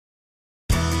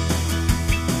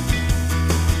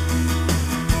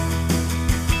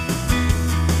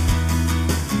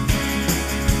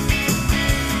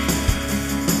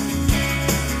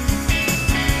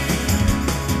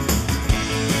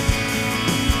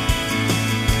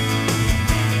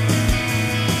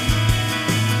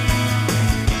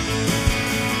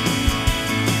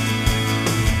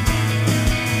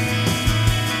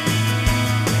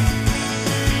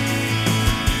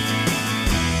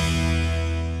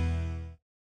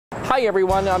Hi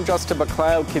everyone, I'm Justin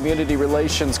McLeod, Community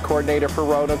Relations Coordinator for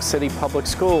Roanoke City Public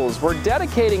Schools. We're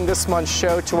dedicating this month's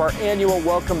show to our annual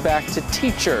Welcome Back to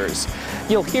Teachers.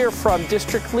 You'll hear from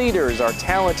district leaders, our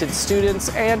talented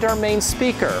students, and our main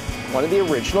speaker, one of the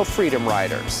original Freedom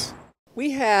Riders.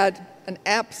 We had an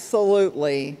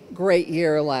absolutely great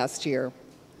year last year.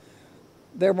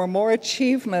 There were more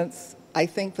achievements, I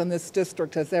think, than this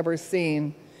district has ever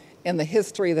seen in the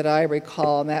history that I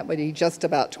recall, and that would be just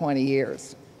about 20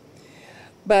 years.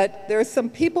 But there are some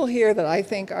people here that I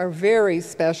think are very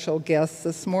special guests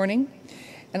this morning,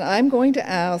 and I'm going to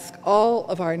ask all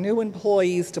of our new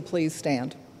employees to please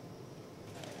stand.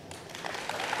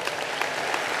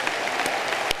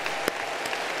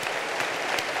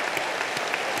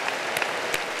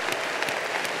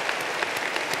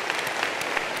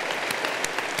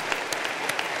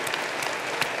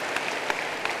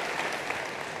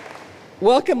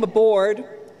 Welcome aboard,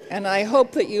 and I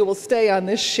hope that you will stay on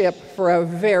this ship for a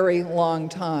very long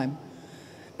time.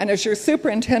 And as your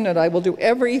superintendent, I will do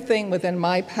everything within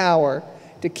my power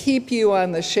to keep you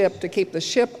on the ship, to keep the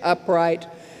ship upright,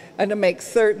 and to make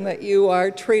certain that you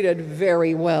are treated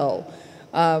very well.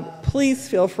 Please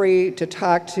feel free to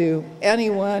talk to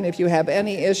anyone if you have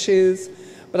any issues,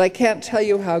 but I can't tell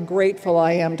you how grateful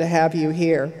I am to have you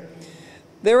here.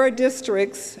 There are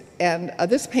districts, and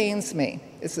this pains me.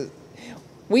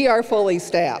 We are fully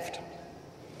staffed.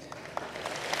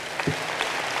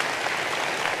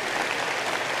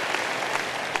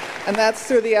 And that's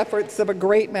through the efforts of a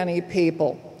great many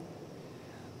people.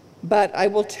 But I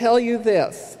will tell you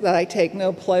this, that I take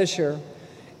no pleasure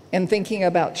in thinking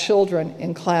about children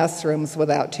in classrooms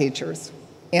without teachers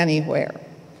anywhere.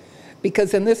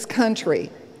 Because in this country,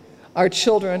 our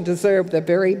children deserve the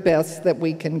very best that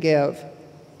we can give.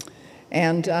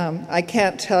 And I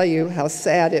can't tell you how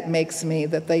sad it makes me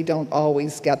that they don't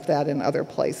always get that in other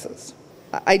places.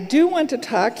 I do want to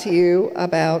talk to you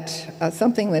about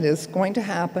something that is going to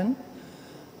happen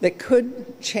that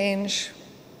could change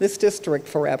this district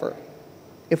forever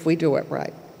if we do it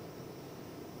right.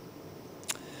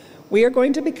 We are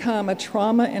going to become a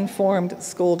trauma-informed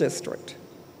school district.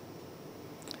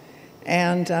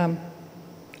 And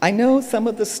I know some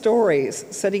of the stories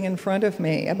sitting in front of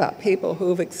me about people who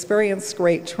have experienced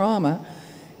great trauma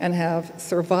and have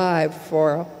survived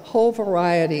for a whole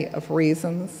variety of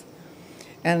reasons.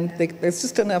 And there's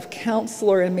just enough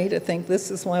counselor in me to think this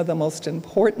is one of the most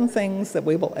important things that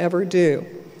we will ever do.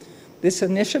 This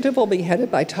initiative will be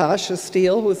headed by Tasha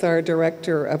Steele, who's our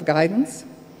Director of Guidance.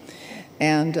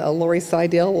 And Lori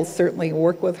Seidel will certainly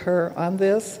work with her on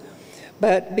this.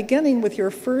 But beginning with your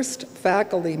first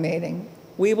faculty meeting,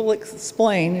 we will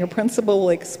explain, your principal will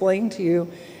explain to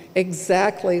you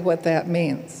exactly what that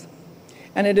means.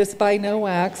 And it is by no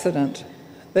accident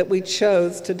that we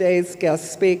chose today's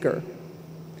guest speaker.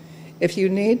 If you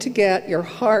need to get your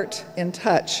heart in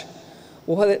touch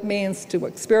with what it means to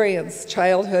experience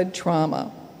childhood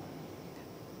trauma,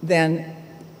 then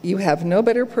you have no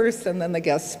better person than the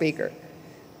guest speaker.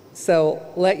 So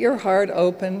let your heart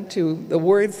open to the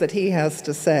words that he has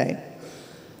to say.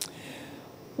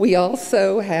 We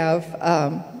also have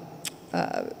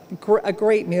a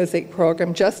great music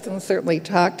program. Justin certainly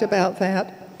talked about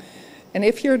that. And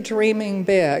if you're dreaming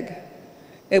big,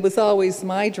 it was always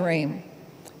my dream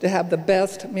to have the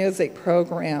best music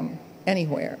program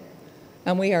anywhere.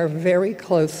 And we are very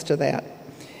close to that.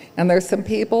 And there's some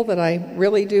people that I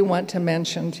really do want to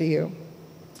mention to you.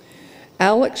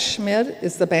 Alex Schmidt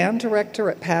is the band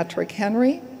director at Patrick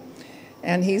Henry,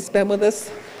 and he's been with us.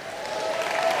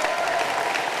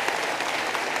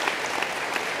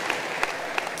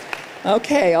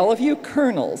 Okay, all of you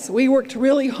colonels, we worked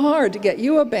really hard to get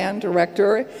you a band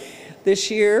director this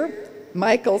year.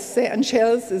 Michael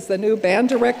Sanchez is the new band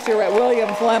director at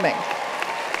William Fleming.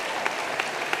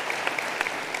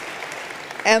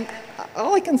 And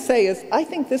all I can say is, I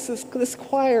think this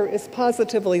choir is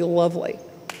positively lovely.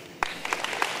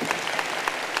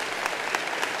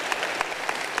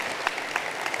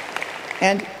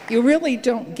 And you really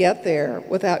don't get there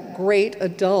without great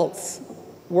adults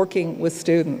working with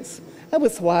students. I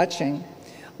was watching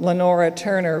Lenora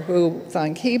Turner, who was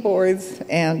on keyboards,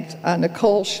 and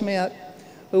Nicole Schmidt,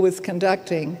 who was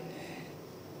conducting.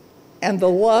 And the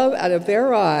love out of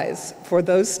their eyes for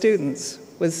those students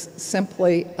was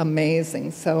simply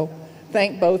amazing. So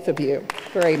thank both of you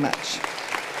very much.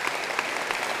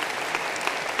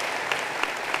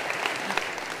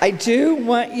 I do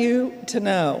want you to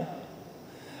know,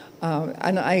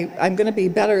 and I'm going to be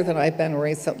better than I've been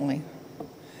recently.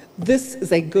 This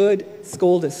is a good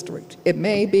school district. It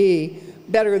may be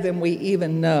better than we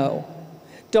even know.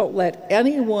 Don't let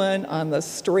anyone on the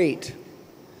street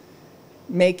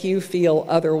make you feel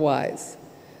otherwise.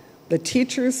 The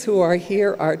teachers who are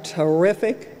here are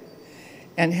terrific,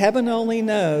 and heaven only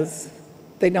knows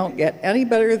they don't get any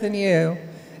better than you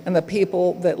and the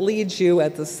people that lead you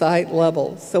at the site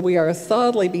level. So we are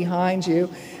solidly behind you.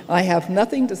 I have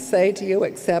nothing to say to you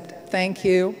except thank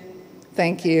you,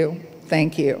 thank you,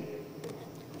 thank you.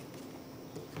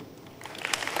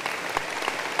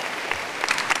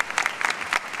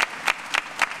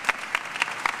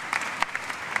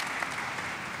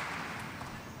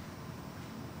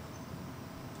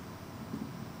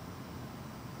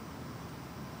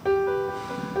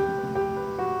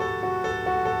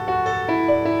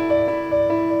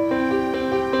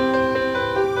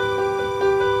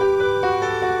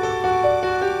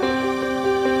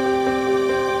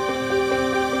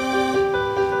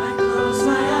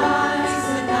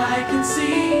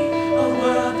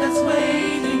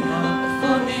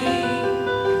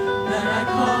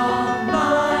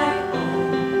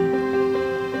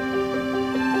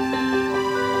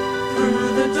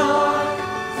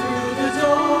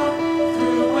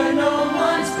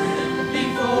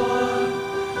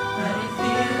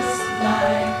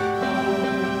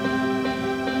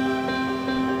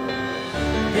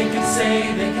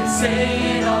 They can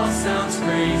say it all sounds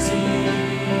crazy.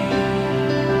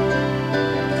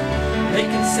 They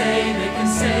can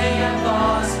say I've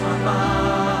lost my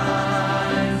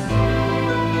mind.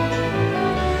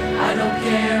 I don't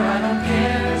care,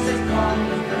 they call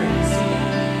me crazy.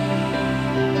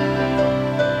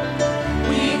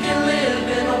 We can live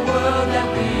in a world that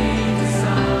we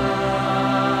design.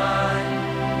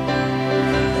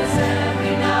 'Cause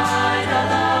every night I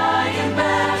lie in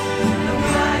bed, the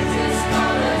brightest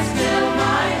colors fill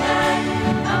my head.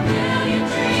 A million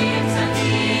dreams are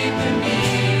keeping me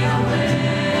awake.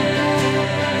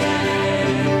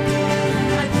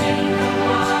 I think of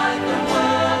what the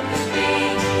world could be,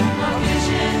 a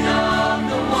vision of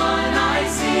the one I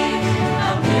see.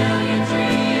 A million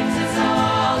dreams is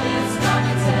all it's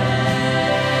gonna take.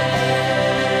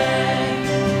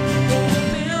 A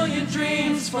million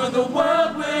dreams for the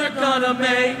world we're gonna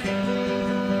make.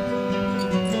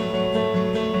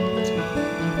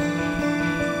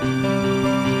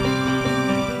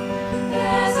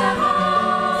 There's a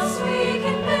house we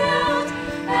can build.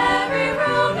 Every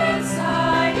room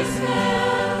inside is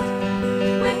filled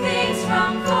with things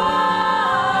from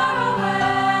far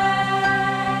away.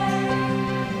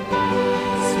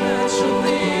 Special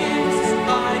things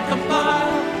I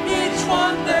compile, each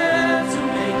one there to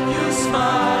make you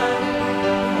smile.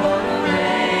 On a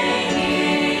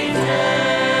rainy day,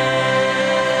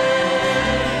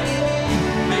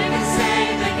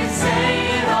 they can say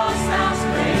it all sounds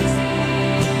crazy.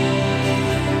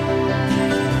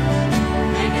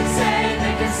 They can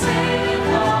say we've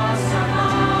lost our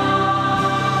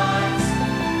minds.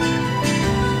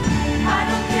 I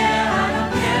don't care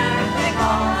if they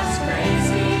call us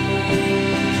crazy.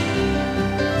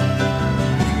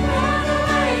 Run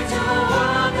away to a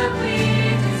world that we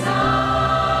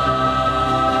design.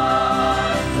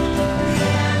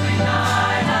 Every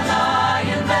night I lie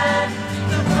in bed,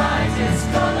 the brightest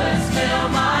colors fill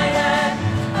my head.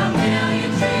 A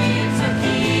million dreams are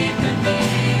keeping me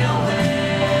awake.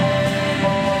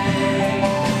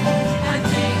 I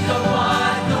think of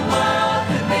what the world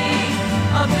could be,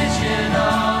 a vision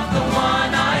of the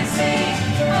one I see.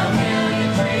 A million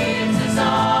dreams is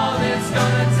all it's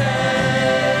gonna take.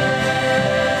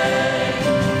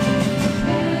 A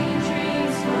million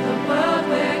dreams for the world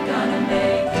we're gonna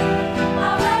make.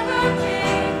 However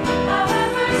big,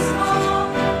 however small,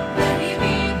 let me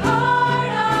be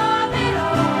part of it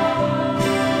all.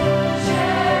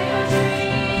 Share your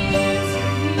dreams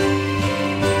with me.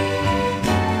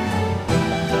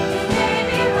 You may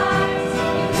be right,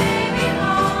 you may be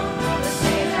wrong, but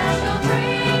say that you'll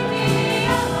bring me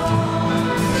along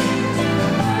to the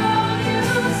world you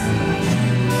see,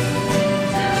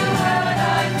 to the world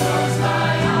I close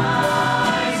my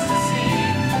eyes to see.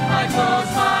 I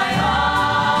close my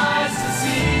eyes to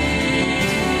see.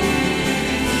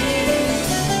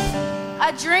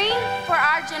 A dream for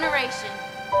our generation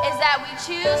is that we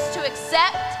choose to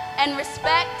accept and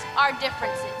respect our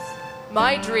differences.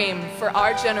 My dream for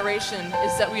our generation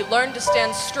is that we learn to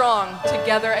stand strong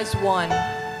together as one.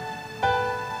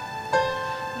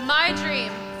 My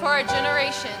dream for our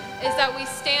generation is that we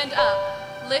stand up,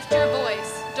 lift your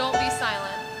voice, don't be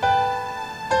silent.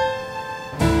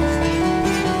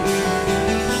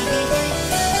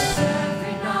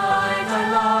 Every night I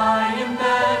lie in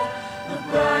bed, the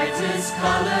brightest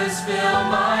colors fill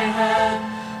my head.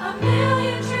 A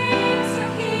million dreams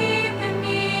are keeping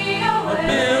me awake.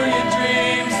 A million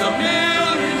dreams, a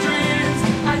million dreams.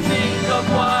 I think of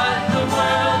what the world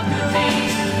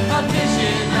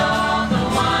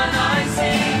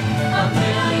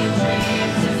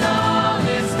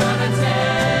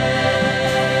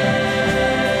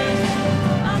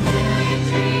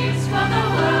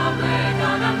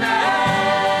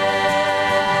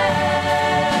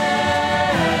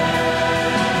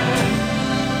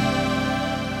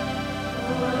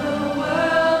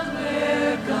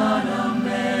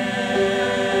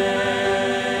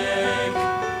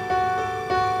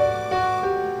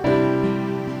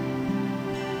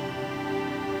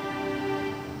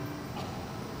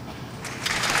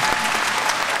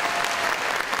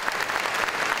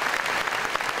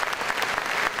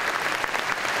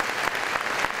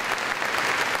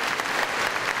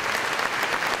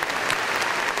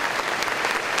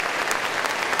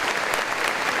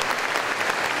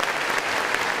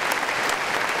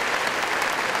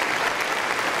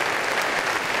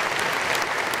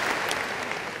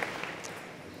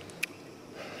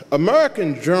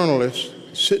American journalist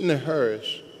Sidney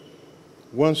Harris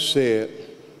once said,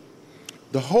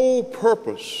 "The whole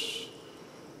purpose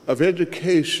of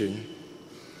education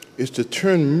is to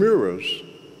turn mirrors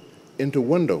into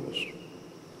windows."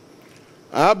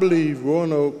 I believe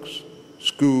Roanoke's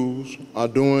schools are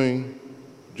doing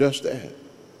just that.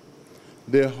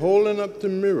 They're holding up the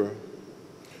mirror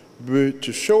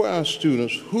to show our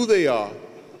students who they are,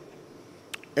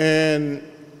 and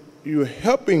you're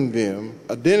helping them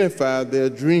identify their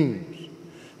dreams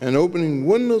and opening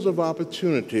windows of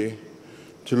opportunity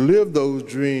to live those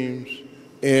dreams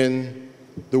in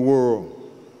the world.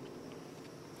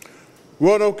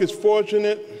 Roanoke is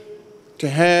fortunate to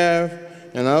have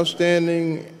an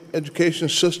outstanding education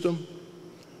system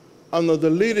under the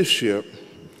leadership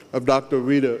of Dr.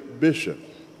 Rita Bishop.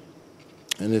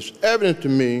 And it's evident to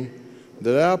me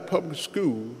that our public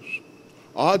schools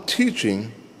are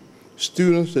teaching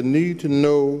students that need to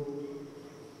know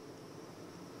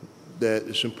that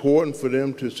it's important for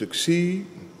them to succeed,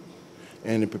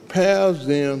 and it prepares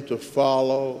them to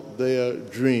follow their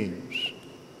dreams.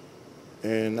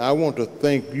 And I want to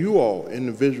thank you all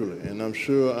individually, and I'm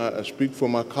sure I speak for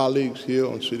my colleagues here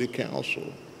on City Council,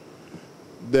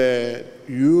 that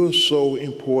you're so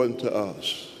important to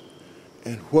us.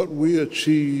 And what we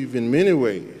achieve in many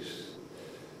ways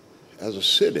as a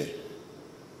city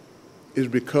is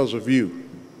because of you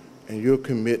and your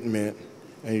commitment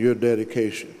and your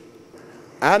dedication.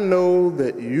 I know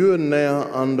that you're now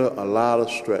under a lot of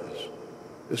stress.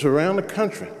 It's around the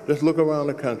country. Just look around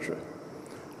the country.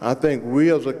 I think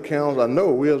we as a council, I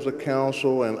know we as a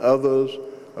council and others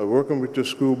working with your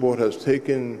school board has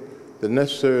taken the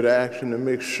necessary action to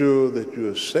make sure that you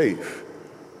are safe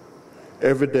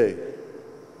every day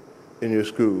in your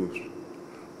schools.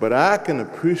 But I can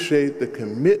appreciate the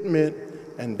commitment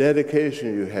and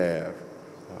dedication you have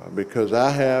because I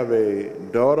have a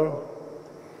daughter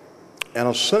and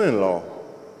a son-in-law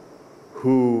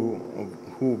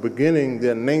who beginning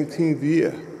their 19th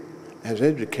year as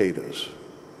educators.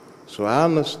 So I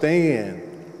understand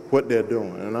what they're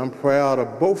doing, and I'm proud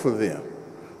of both of them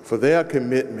for their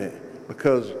commitment,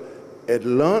 because at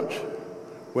lunch,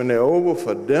 when they're over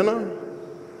for dinner,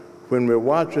 when we're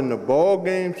watching the ball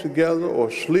games together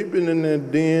or sleeping in their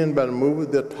den by the movie,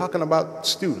 they're talking about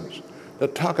students. They're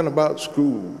talking about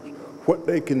schools, what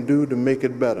they can do to make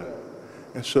it better.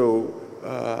 And so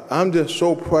I'm just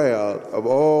so proud of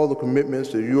all the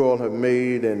commitments that you all have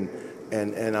made and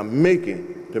are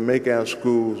making to make our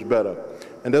schools better.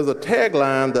 And there's a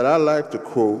tagline that I like to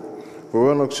quote for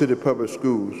Roanoke City Public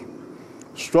Schools: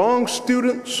 strong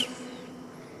students,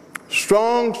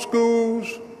 strong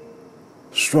schools,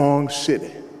 strong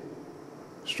city.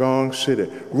 Strong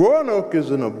city. Roanoke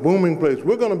is in a booming place.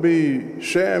 We're going to be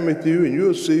sharing with you, and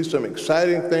you'll see some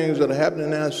exciting things that are happening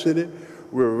in our city.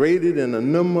 We're rated in a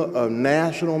number of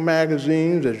national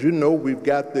magazines. As you know, we've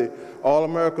got the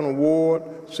All-American Award,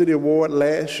 City Award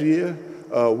last year.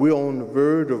 We're on the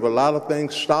verge of a lot of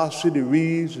things. Star City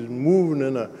Reads is moving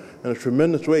in a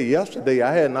tremendous way. Yesterday,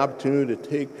 I had an opportunity to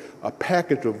take a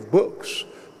package of books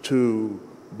to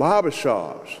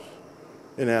barbershops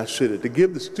in our city to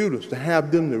give the students, to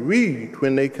have them to read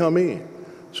when they come in.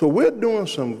 So we're doing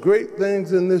some great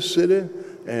things in this city,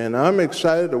 and I'm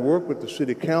excited to work with the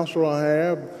city council I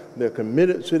have. They're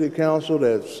committed city council.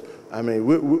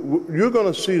 You're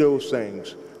going to see those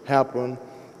things happen,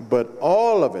 but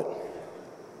all of it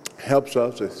helps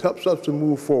us. It helps us to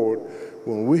move forward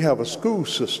when we have a school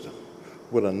system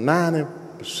with a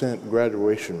 90%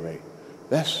 graduation rate.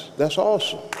 That's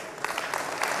awesome.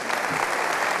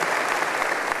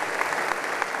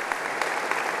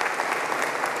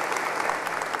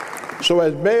 So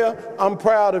as mayor, I'm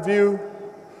proud of you.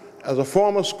 As a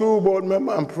former school board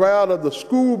member, I'm proud of the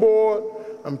school board.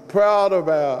 I'm proud of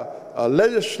our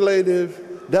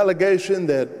legislative delegation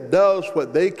that does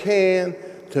what they can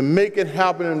to make it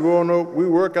happen in Roanoke. We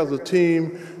work as a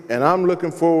team, and I'm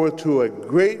looking forward to a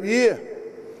great year,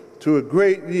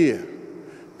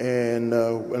 And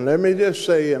let me just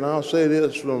say, and I'll say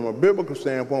this from a biblical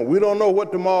standpoint, we don't know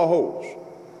what tomorrow holds,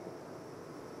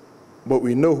 but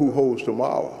we know who holds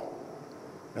tomorrow.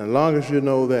 And as long as you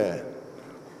know that,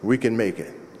 we can make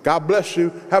it. God bless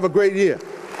you. Have a great year.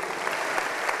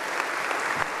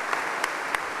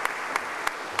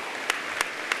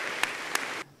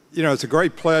 You know, it's a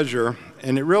great pleasure,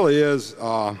 and it really is,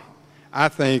 I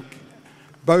think,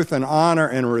 both an honor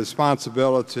and a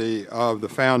responsibility of the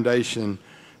foundation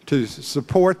to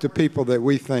support the people that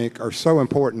we think are so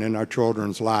important in our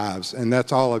children's lives, and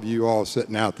that's all of you all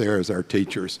sitting out there as our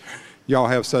teachers. Y'all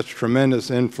have such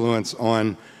tremendous influence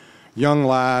on young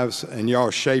lives, and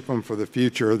y'all shape them for the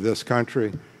future of this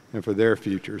country. and for their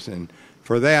futures. And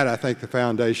for that, I think the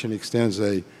foundation extends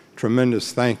a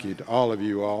tremendous thank you to all of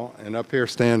you all. And up here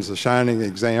stands a shining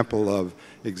example of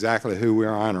exactly who we're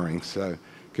honoring. So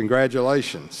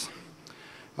congratulations.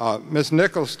 Ms.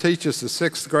 Nichols teaches the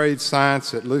 6th grade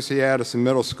science at Lucy Addison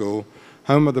Middle School,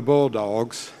 home of the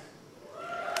Bulldogs.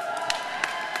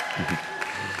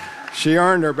 She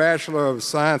earned her Bachelor of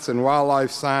Science in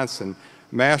Wildlife Science and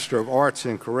Master of Arts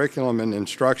in Curriculum and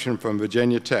Instruction from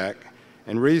Virginia Tech,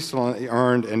 and recently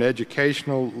earned an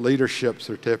Educational Leadership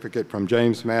Certificate from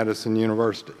James Madison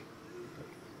University.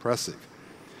 Impressive.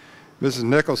 Mrs.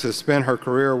 Nichols has spent her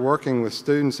career working with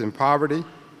students in poverty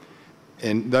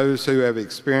and those who have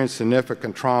experienced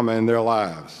significant trauma in their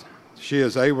lives. She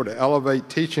is able to elevate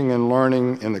teaching and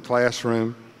learning in the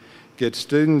classroom, get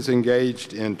students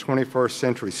engaged in 21st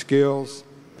century skills,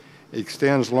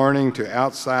 extends learning to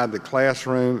outside the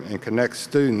classroom, and connects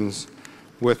students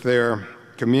with their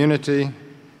community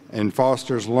and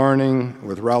fosters learning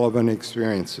with relevant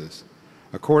experiences.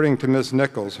 According to Ms.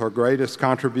 Nichols, her greatest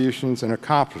contributions and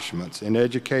accomplishments in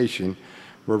education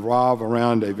revolve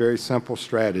around a very simple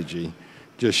strategy: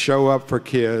 just show up for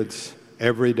kids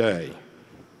every day.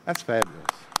 That's fabulous.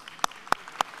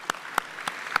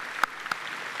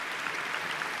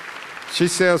 She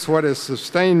says, what has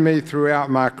sustained me throughout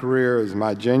my career is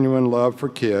my genuine love for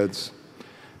kids,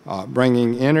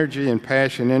 bringing energy and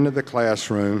passion into the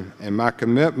classroom, and my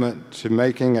commitment to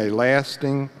making a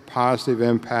lasting, positive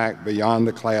impact beyond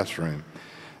the classroom.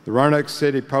 The Roanoke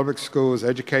City Public Schools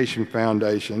Education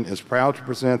Foundation is proud to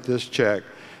present this check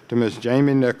to Ms.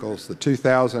 Jamie Nichols, the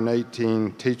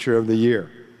 2018 Teacher of the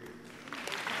Year.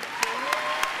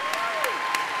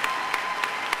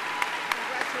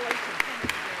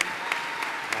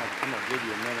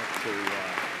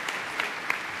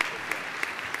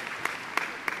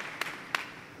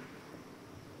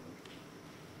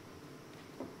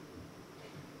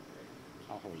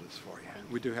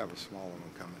 We do have a small one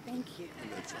coming. Thank you.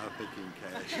 It's, I think,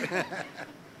 in cash.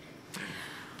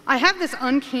 I have this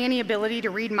uncanny ability to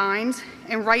read minds,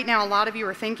 and right now a lot of you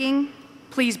are thinking,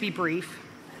 please be brief.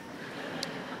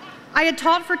 I had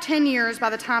taught for 10 years by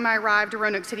the time I arrived at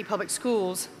Roanoke City Public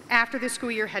Schools after the school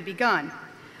year had begun.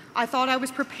 I thought I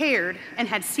was prepared and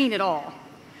had seen it all.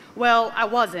 Well, I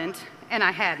wasn't, and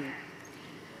I hadn't.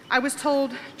 I was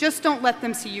told, just don't let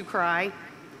them see you cry.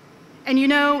 And you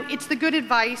know, it's the good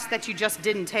advice that you just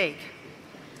didn't take.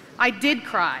 I did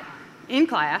cry in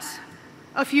class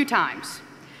a few times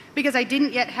because I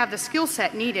didn't yet have the skill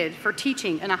set needed for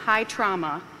teaching in a high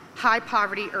trauma, high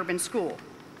poverty urban school.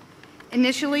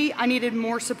 Initially, I needed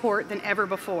more support than ever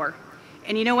before.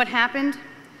 And you know what happened?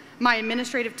 My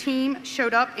administrative team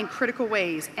showed up in critical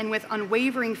ways and with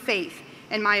unwavering faith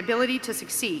in my ability to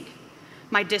succeed.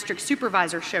 My district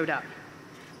supervisor showed up.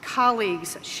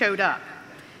 Colleagues showed up.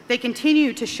 They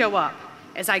continue to show up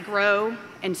as I grow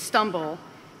and stumble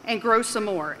and grow some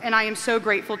more, and I am so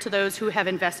grateful to those who have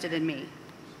invested in me.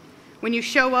 When you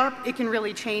show up, it can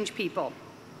really change people.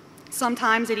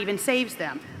 Sometimes it even saves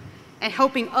them, and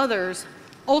helping others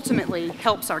ultimately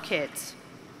helps our kids.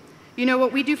 You know,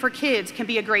 what we do for kids can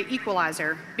be a great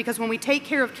equalizer, because when we take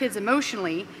care of kids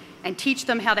emotionally and teach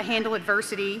them how to handle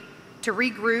adversity, to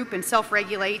regroup and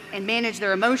self-regulate and manage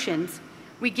their emotions,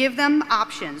 we give them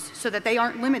options so that they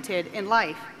aren't limited in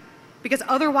life, because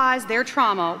otherwise their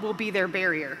trauma will be their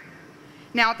barrier.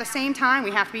 Now, at the same time,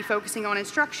 we have to be focusing on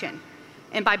instruction.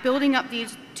 And by building up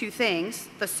these two things,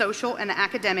 the social and the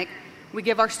academic, we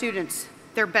give our students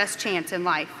their best chance in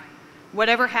life.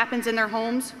 Whatever happens in their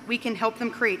homes, we can help them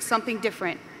create something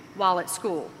different while at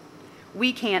school.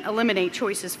 We can't eliminate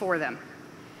choices for them.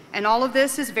 And all of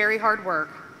this is very hard work.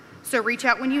 So reach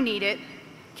out when you need it.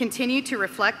 Continue to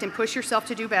reflect and push yourself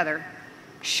to do better.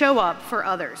 Show up for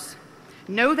others.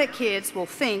 Know that kids will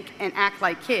think and act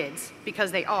like kids,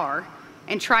 because they are,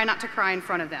 and try not to cry in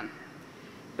front of them.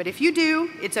 But if you do,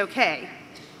 it's okay.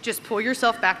 Just pull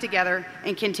yourself back together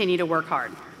and continue to work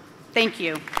hard. Thank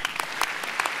you. Thank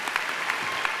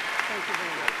you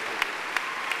very much.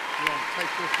 You want to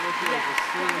take this with you as a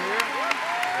souvenir?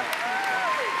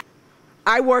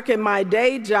 I work in my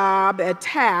day job at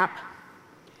TAP,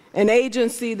 an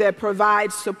agency that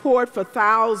provides support for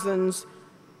thousands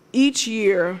each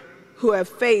year who have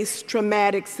faced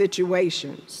traumatic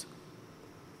situations,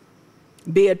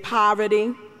 be it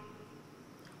poverty,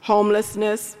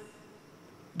 homelessness,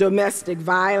 domestic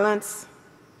violence,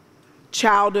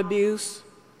 child abuse,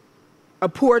 a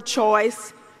poor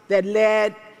choice that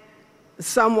led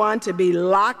someone to be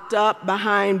locked up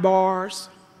behind bars,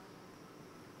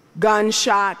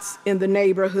 gunshots in the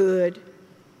neighborhood,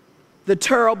 the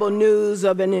terrible news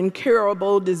of an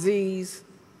incurable disease,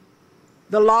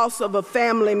 the loss of a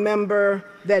family member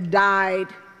that died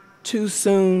too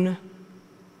soon,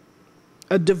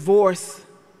 a divorce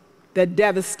that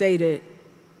devastated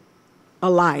a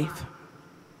life.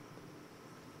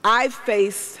 I've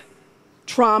faced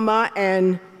trauma,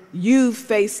 and you've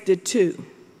faced it too.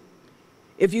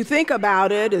 If you think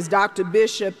about it, as Dr.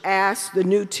 Bishop asked the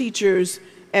new teachers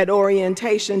at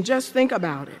orientation, just think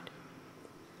about it.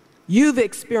 You've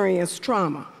experienced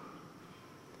trauma.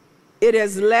 It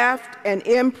has left an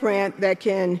imprint that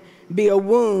can be a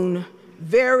wound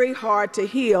very hard to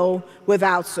heal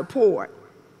without support,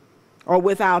 or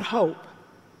without hope,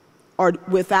 or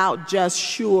without just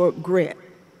sure grit.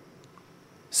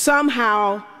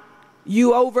 Somehow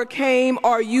you overcame,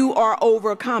 or you are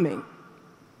overcoming.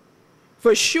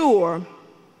 For sure,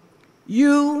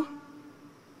 you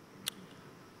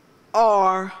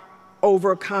are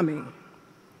overcoming.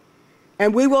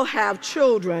 And we will have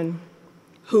children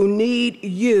who need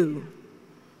you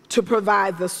to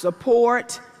provide the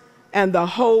support and the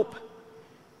hope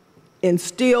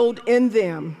instilled in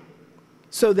them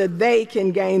so that they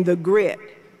can gain the grit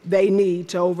they need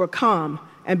to overcome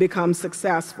and become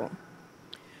successful.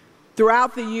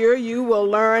 Throughout the year, you will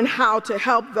learn how to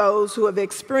help those who have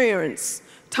experienced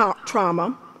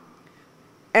trauma.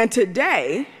 And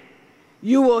today,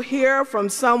 you will hear from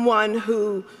someone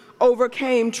who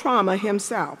overcame trauma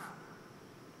himself.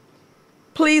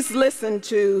 Please listen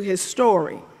to his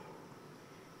story.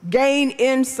 Gain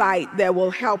insight that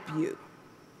will help you.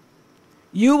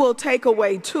 You will take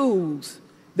away tools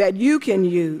that you can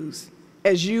use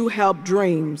as you help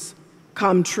dreams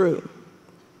come true.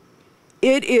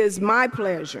 It is my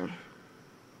pleasure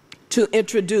to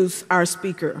introduce our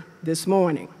speaker this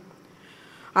morning.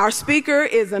 Our speaker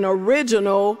is an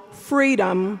original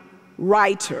freedom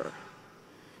writer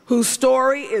whose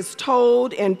story is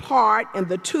told in part in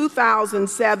the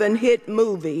 2007 hit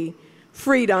movie,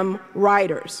 Freedom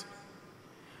Writers.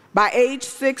 By age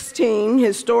 16,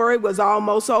 his story was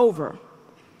almost over.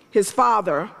 His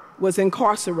father was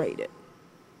incarcerated.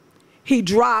 He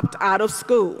dropped out of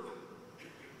school,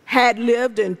 had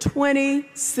lived in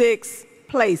 26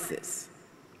 places,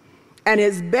 and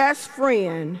his best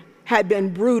friend had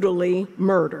been brutally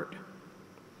murdered.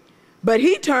 But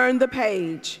he turned the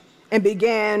page and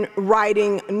began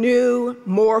writing new,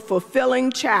 more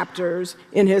fulfilling chapters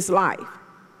in his life.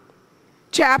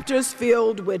 Chapters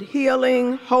filled with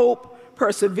healing, hope,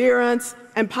 perseverance,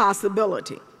 and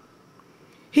possibility.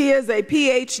 He is a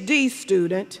PhD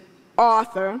student,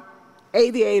 author,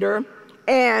 aviator,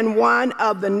 and one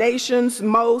of the nation's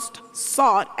most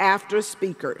sought-after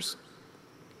speakers.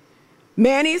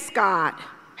 Manny Scott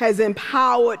has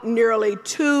empowered nearly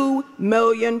 2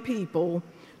 million people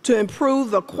to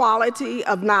improve the quality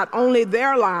of not only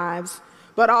their lives,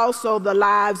 but also the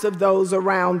lives of those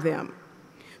around them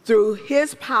through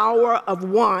his Power of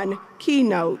One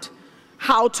keynote,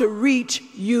 How to Reach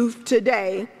Youth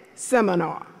Today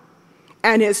seminar,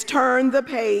 and his Turn the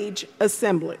Page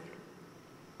assembly.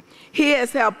 He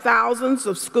has helped thousands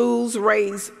of schools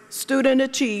raise student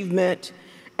achievement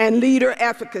and leader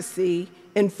efficacy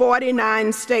in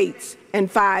 49 states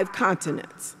and 5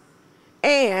 continents.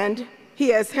 And he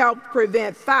has helped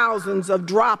prevent thousands of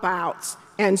dropouts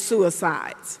and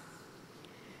suicides.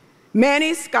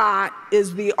 Manny Scott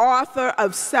is the author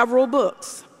of several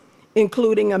books,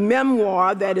 including a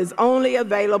memoir that is only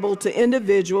available to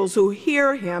individuals who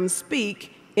hear him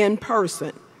speak in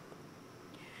person.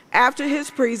 After his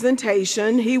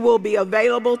presentation, he will be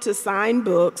available to sign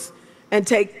books and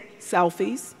take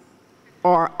selfies,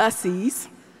 or ussies,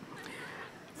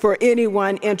 for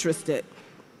anyone interested.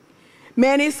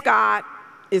 Manny Scott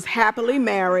is happily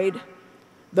married,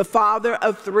 the father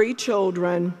of 3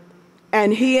 children,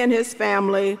 and he and his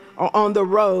family are on the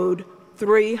road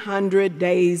 300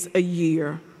 days a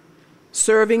year,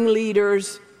 serving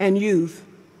leaders and youth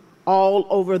all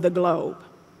over the globe.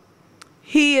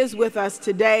 He is with us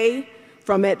today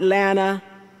from Atlanta,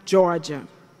 Georgia.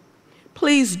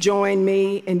 Please join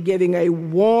me in giving a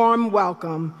warm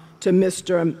welcome to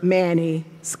Mr. Manny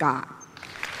Scott.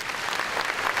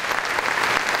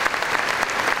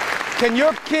 Can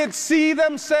your kids see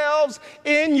themselves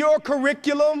in your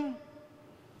curriculum?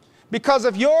 Because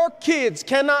if your kids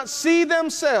cannot see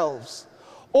themselves,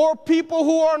 or people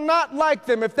who are not like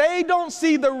them, if they don't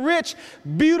see the rich,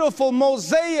 beautiful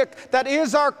mosaic that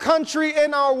is our country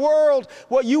and our world,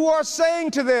 what you are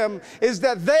saying to them is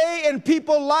that they and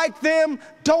people like them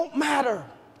don't matter.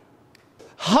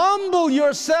 Humble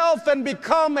yourself and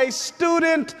become a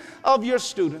student of your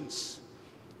students.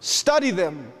 Study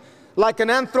them. Like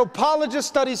an anthropologist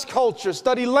studies culture,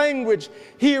 study language,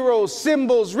 heroes,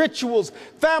 symbols, rituals,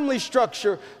 family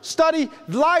structure. Study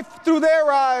life through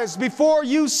their eyes before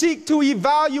you seek to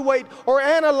evaluate or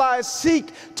analyze.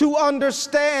 Seek to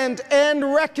understand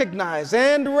and recognize,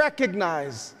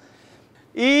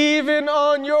 Even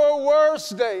on your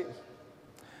worst day,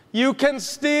 you can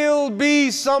still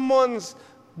be someone's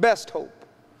best hope.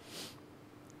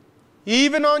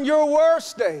 Even on your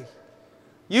worst day,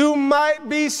 you might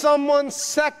be someone's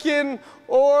second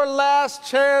or last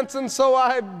chance, and so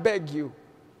I beg you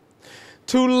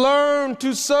to learn,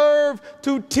 to serve,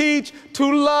 to teach, to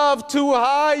love, to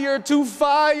hire, to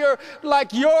fire,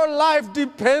 like your life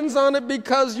depends on it,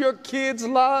 because your kids'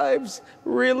 lives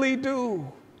really do.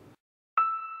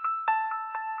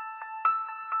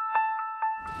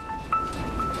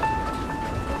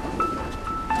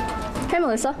 Hey,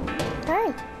 Melissa.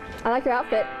 Hey. I like your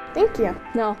outfit. Thank you.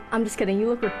 No, I'm just kidding. You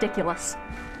look ridiculous.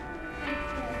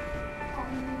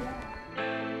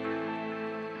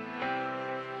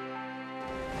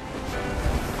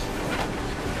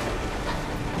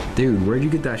 Dude, where'd you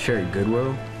get that shirt?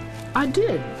 Goodwill? I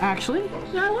did, actually.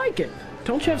 Yeah, I like it.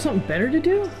 Don't you have something better to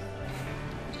do?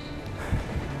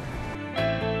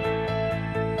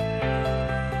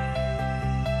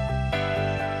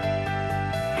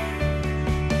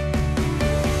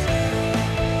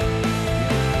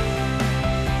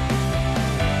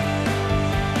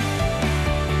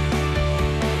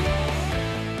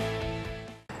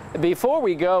 Before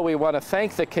we go, we want to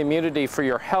thank the community for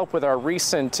your help with our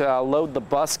recent Load the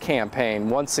Bus campaign.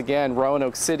 Once again,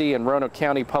 Roanoke City and Roanoke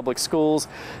County Public Schools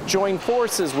joined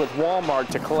forces with Walmart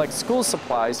to collect school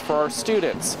supplies for our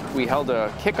students. We held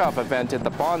a kickoff event at the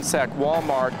Bonsack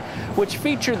Walmart, which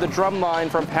featured the drum line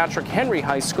from Patrick Henry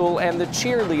High School and the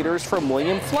cheerleaders from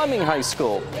William Fleming High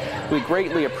School. We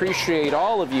greatly appreciate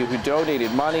all of you who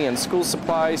donated money and school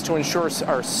supplies to ensure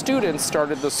our students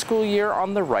started the school year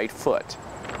on the right foot.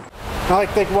 I'd like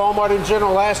to thank Walmart in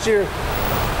general. Last year,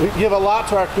 we give a lot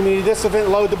to our community. This event,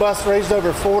 Load the Bus, raised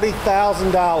over $40,000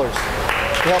 to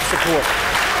help support.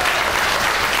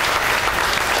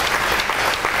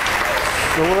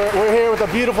 So we're here with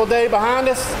a beautiful day behind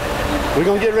us. We're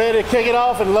going to get ready to kick it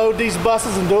off and load these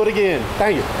buses and do it again.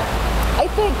 Thank you. I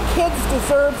think kids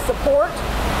deserve support.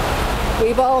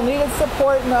 We've all needed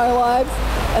support in our lives,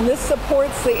 and this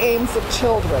supports the aims of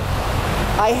children.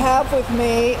 I have with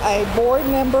me a board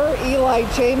member, Eli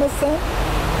Jamison,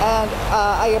 and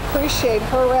I appreciate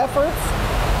her efforts,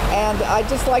 and I'd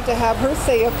just like to have her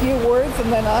say a few words,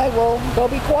 and then I will go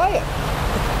be quiet.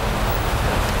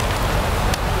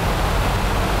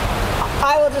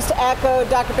 I will just echo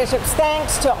Dr. Bishop's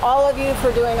thanks to all of you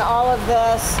for doing all of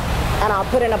this, and I'll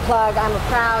put in a plug. I'm a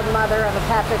proud mother of a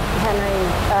Patrick Henry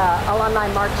alumni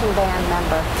marching band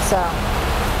member, so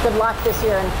good luck this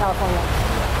year in California.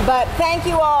 But thank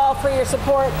you all for your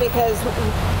support, because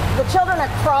the children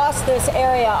across this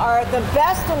area are the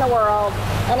best in the world,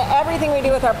 and everything we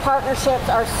do with our partnerships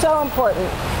are so important.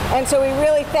 And so we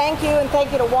really thank you, and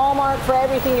thank you to Walmart for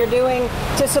everything you're doing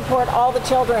to support all the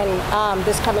children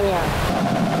this coming year.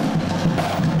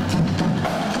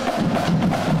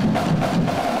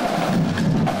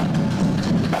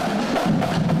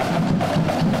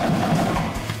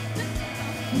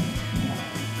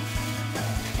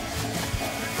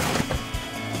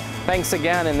 Thanks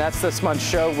again, and that's this month's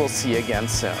show. We'll see you again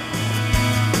soon.